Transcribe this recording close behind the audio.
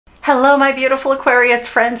Hello my beautiful Aquarius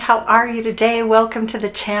friends, how are you today? Welcome to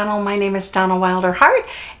the channel. My name is Donna Wilder-Hart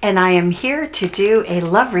and I am here to do a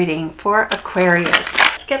love reading for Aquarius.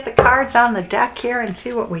 Let's get the cards on the deck here and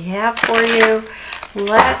see what we have for you.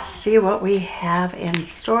 Let's see what we have in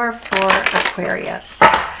store for Aquarius.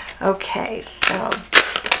 Okay, so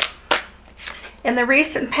in the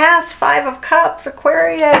recent past, 5 of Cups,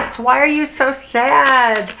 Aquarius, why are you so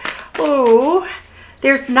sad? Ooh.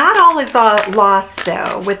 There's not all is lost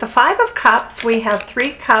though. With the 5 of Cups, we have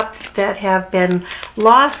 3 cups that have been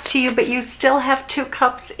lost to you, but you still have 2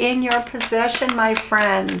 cups in your possession, my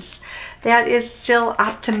friends. That is still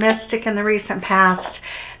optimistic in the recent past.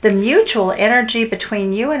 The mutual energy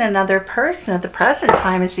between you and another person at the present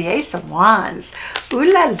time is the Ace of Wands. Ooh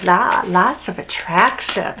la la, lots of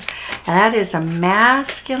attraction. That is a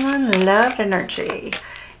masculine love energy.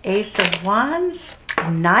 Ace of Wands.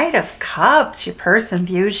 Knight of Cups, your person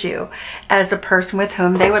views you as a person with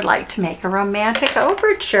whom they would like to make a romantic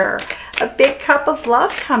overture. A big cup of love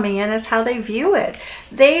coming in is how they view it.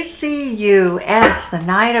 They see you as the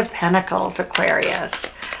Knight of Pentacles, Aquarius.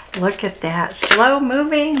 Look at that. Slow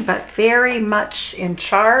moving, but very much in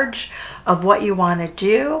charge of what you want to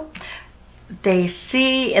do. They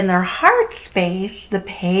see in their heart space the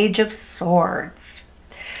Page of Swords.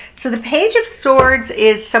 So the Page of Swords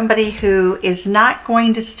is somebody who is not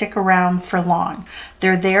going to stick around for long.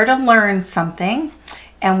 They're there to learn something,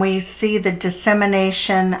 and we see the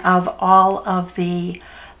dissemination of all of the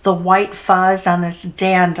white fuzz on this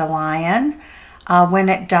dandelion when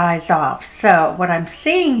it dies off. So what I'm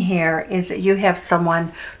seeing here is that you have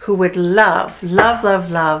someone who would love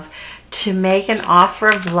to make an offer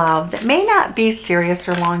of love that may not be serious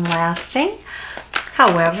or long-lasting.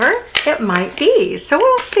 However, it might be. So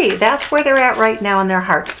we'll see. That's where they're at right now in their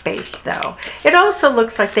heart space, though. It also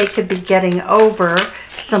looks like they could be getting over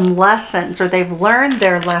some lessons, or they've learned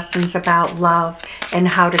their lessons about love and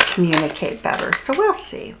how to communicate better. So we'll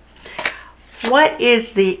see. What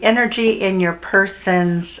is the energy in your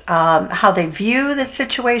person's, how they view the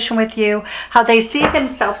situation with you, how they see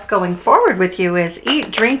themselves going forward with you is eat,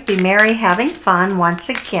 drink, be merry, having fun once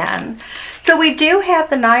again. So we do have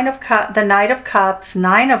the Knight of Cups,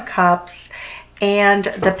 9 of Cups, and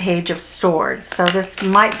the Page of Swords. So this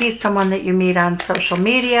might be someone that you meet on social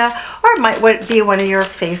media, or it might be one of your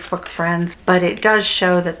Facebook friends, but it does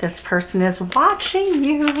show that this person is watching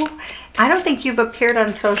you. I don't think you've appeared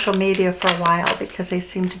on social media for a while because they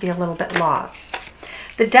seem to be a little bit lost.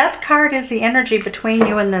 The Death card is the energy between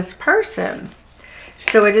you and this person.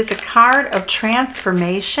 So it is a card of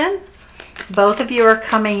transformation. Both of you are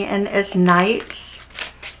coming in as knights.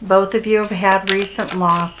 Both of you have had recent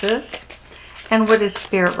losses. And what is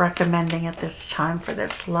Spirit recommending at this time for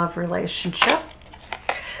this love relationship?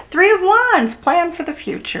 3 of Wands, plan for the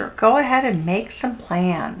future. Go ahead and make some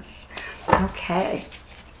plans. Okay.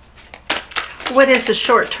 What is the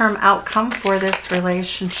short-term outcome for this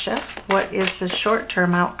relationship? What is the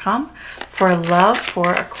short-term outcome for love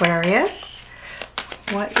for Aquarius?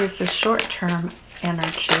 What is the short-term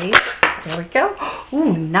energy? There we go.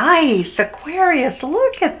 Ooh, nice. Aquarius,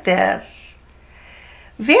 look at this.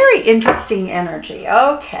 Very interesting energy.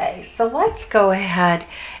 Okay, so let's go ahead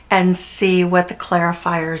and see what the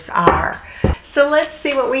clarifiers are. So let's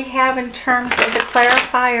see what we have in terms of the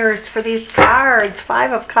clarifiers for these cards.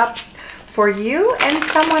 5 of Cups for you and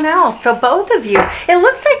someone else. So both of you, it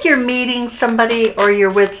looks like you're meeting somebody or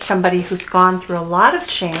you're with somebody who's gone through a lot of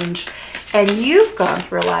change, and you've gone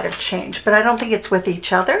through a lot of change, but I don't think it's with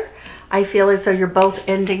each other. I feel as though you're both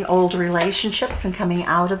ending old relationships and coming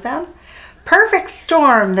out of them. Perfect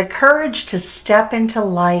storm, the courage to step into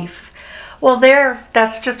life. Well,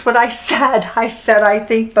 that's just what I said. I said I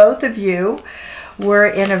think both of you were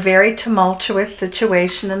in a very tumultuous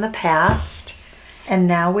situation in the past, and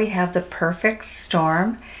now we have the perfect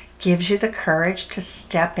storm, gives you the courage to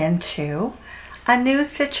step into a new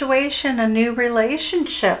situation, a new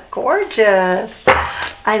relationship. Gorgeous.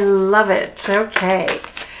 I love it. Okay.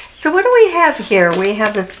 So what do we have here? We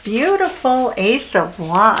have this beautiful Ace of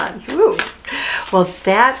Wands. Ooh. Well,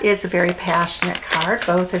 that is a very passionate card.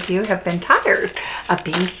 Both of you have been tired of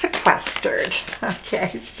being sequestered.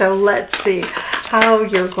 Okay, so let's see how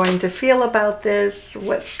you're going to feel about this.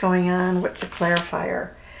 What's going on? What's a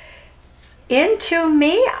clarifier? Into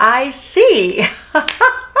me, I see.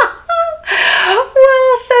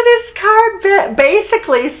 Well, so this card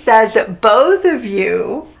basically says that both of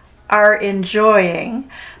you are enjoying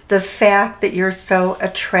the fact that you're so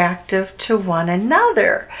attractive to one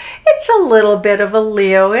another. It's a little bit of a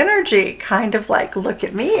Leo energy, kind of like, look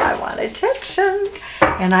at me, I want attention,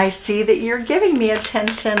 and I see that you're giving me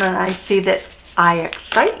attention, and I see that I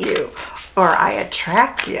excite you or I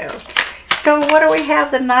attract you. So what do we have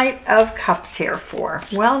the Knight of Cups here for?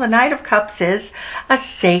 Well, the Knight of Cups is a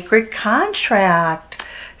sacred contract.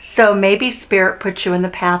 So maybe Spirit puts you in the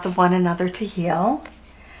path of one another to heal.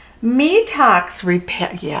 Detox,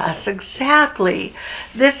 repair. Yes, exactly.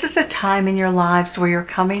 This is a time in your lives where you're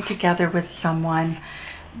coming together with someone,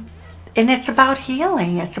 and it's about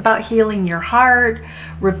healing. It's about healing your heart,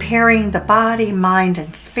 repairing the body, mind,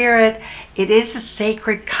 and spirit. It is a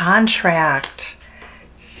sacred contract.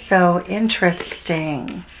 So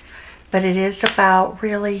interesting. But it is about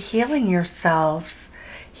really healing yourselves,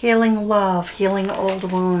 healing love, healing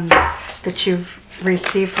old wounds that you've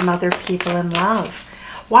received from other people in love.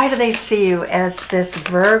 Why do they see you as this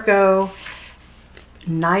Virgo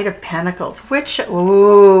Knight of Pentacles? Wish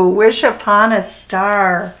upon a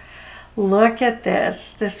star. Look at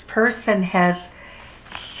this. This person has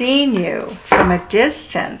seen you from a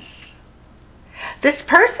distance. This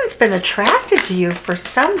person's been attracted to you for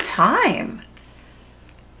some time.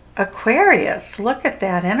 Aquarius, look at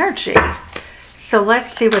that energy. So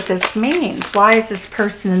let's see what this means. Why is this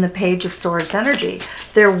person in the Page of Swords energy?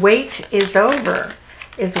 Their wait is over,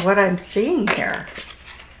 is what I'm seeing here.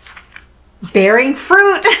 Bearing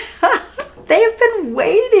fruit. They have been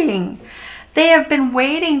waiting. They have been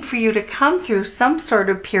waiting for you to come through some sort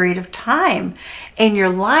of period of time in your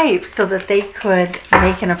life so that they could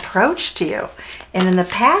make an approach to you. And in the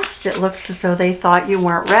past, it looks as though they thought you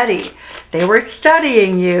weren't ready. They were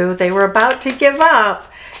studying you. They were about to give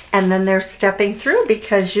up. And then they're stepping through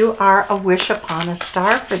because you are a wish upon a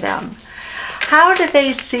star for them. How do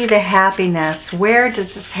they see the happiness? Where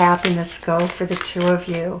does this happiness go for the two of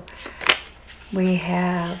you? We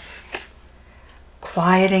have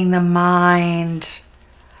quieting the mind.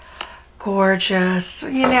 Gorgeous.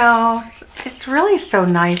 You know, it's really so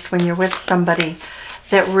nice when you're with somebody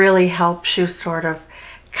that really helps you sort of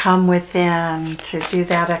come within to do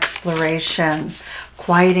that exploration,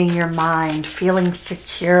 quieting your mind, feeling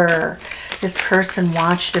secure. This person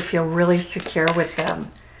wants you to feel really secure with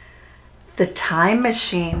them. The Time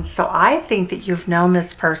Machine. So I think that you've known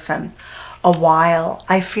this person a while.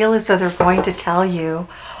 I feel as though they're going to tell you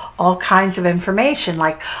all kinds of information,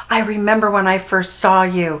 like, I remember when I first saw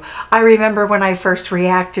you. I remember when I first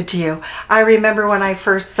reacted to you. I remember when I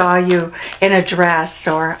first saw you in a dress.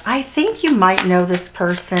 Or I think you might know this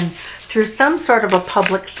person through some sort of a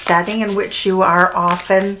public setting in which you are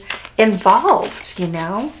often involved, you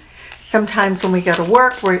know. Sometimes when we go to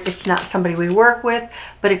work, it's not somebody we work with,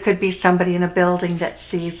 but it could be somebody in a building that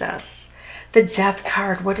sees us. The Death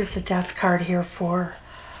card, what is the Death card here for?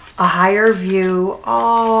 A higher view.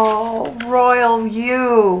 Oh, royal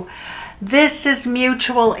view. This is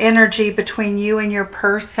mutual energy between you and your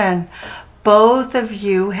person. Both of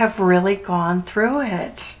you have really gone through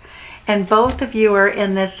it. And both of you are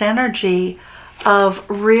in this energy of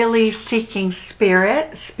really seeking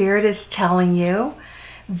spirit. Spirit is telling you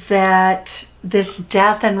that this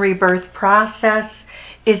death and rebirth process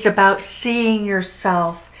is about seeing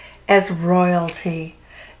yourself as royalty.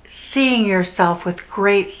 Seeing yourself with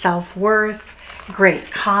great self-worth,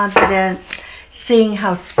 great confidence, seeing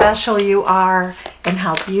how special you are and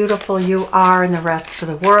how beautiful you are in the rest of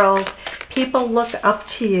the world. People look up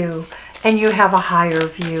to you and you have a higher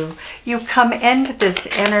view. You come into this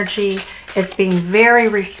energy as being very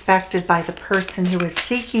respected by the person who is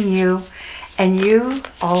seeking you, and you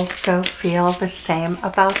also feel the same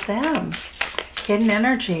about them. Hidden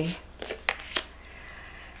energy.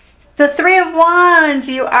 The Three of Wands,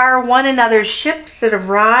 you are one another's ships that have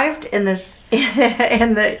arrived in this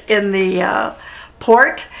in the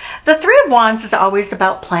port. The Three of Wands is always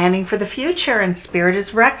about planning for the future, and Spirit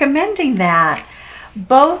is recommending that.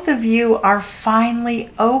 Both of you are finally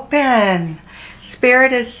open.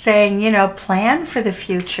 Spirit is saying, you know, plan for the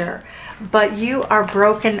future, but you are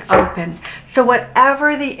broken open. So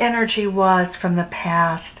whatever the energy was from the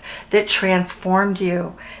past that transformed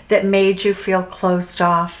you, that made you feel closed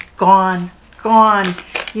off, gone, gone.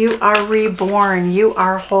 You are reborn. You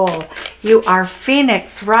are whole. You are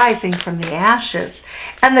Phoenix rising from the ashes.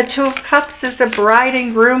 And the Two of Cups is a bride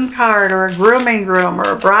and groom card, or a groom and groom,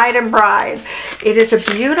 or a bride and bride. It is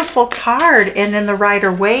a beautiful card. And in the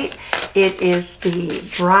Rider-Waite, it is the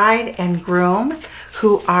bride and groom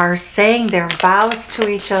who are saying their vows to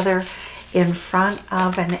each other in front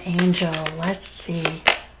of an angel. Let's see.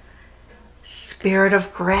 Spirit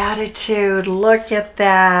of gratitude. Look at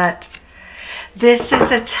that. This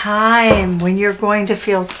is a time when you're going to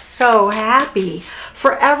feel so happy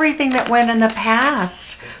for everything that went in the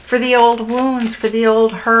past, for the old wounds, for the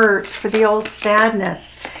old hurts, for the old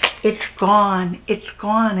sadness. It's gone. It's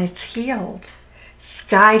gone. It's healed.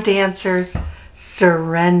 Sky dancers,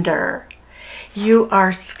 surrender. You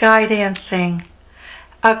are sky dancing.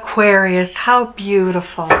 Aquarius, how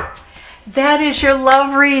beautiful. That is your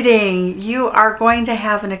love reading. You are going to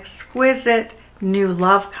have an exquisite new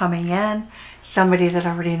love coming in. Somebody that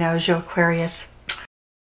already knows you, Aquarius.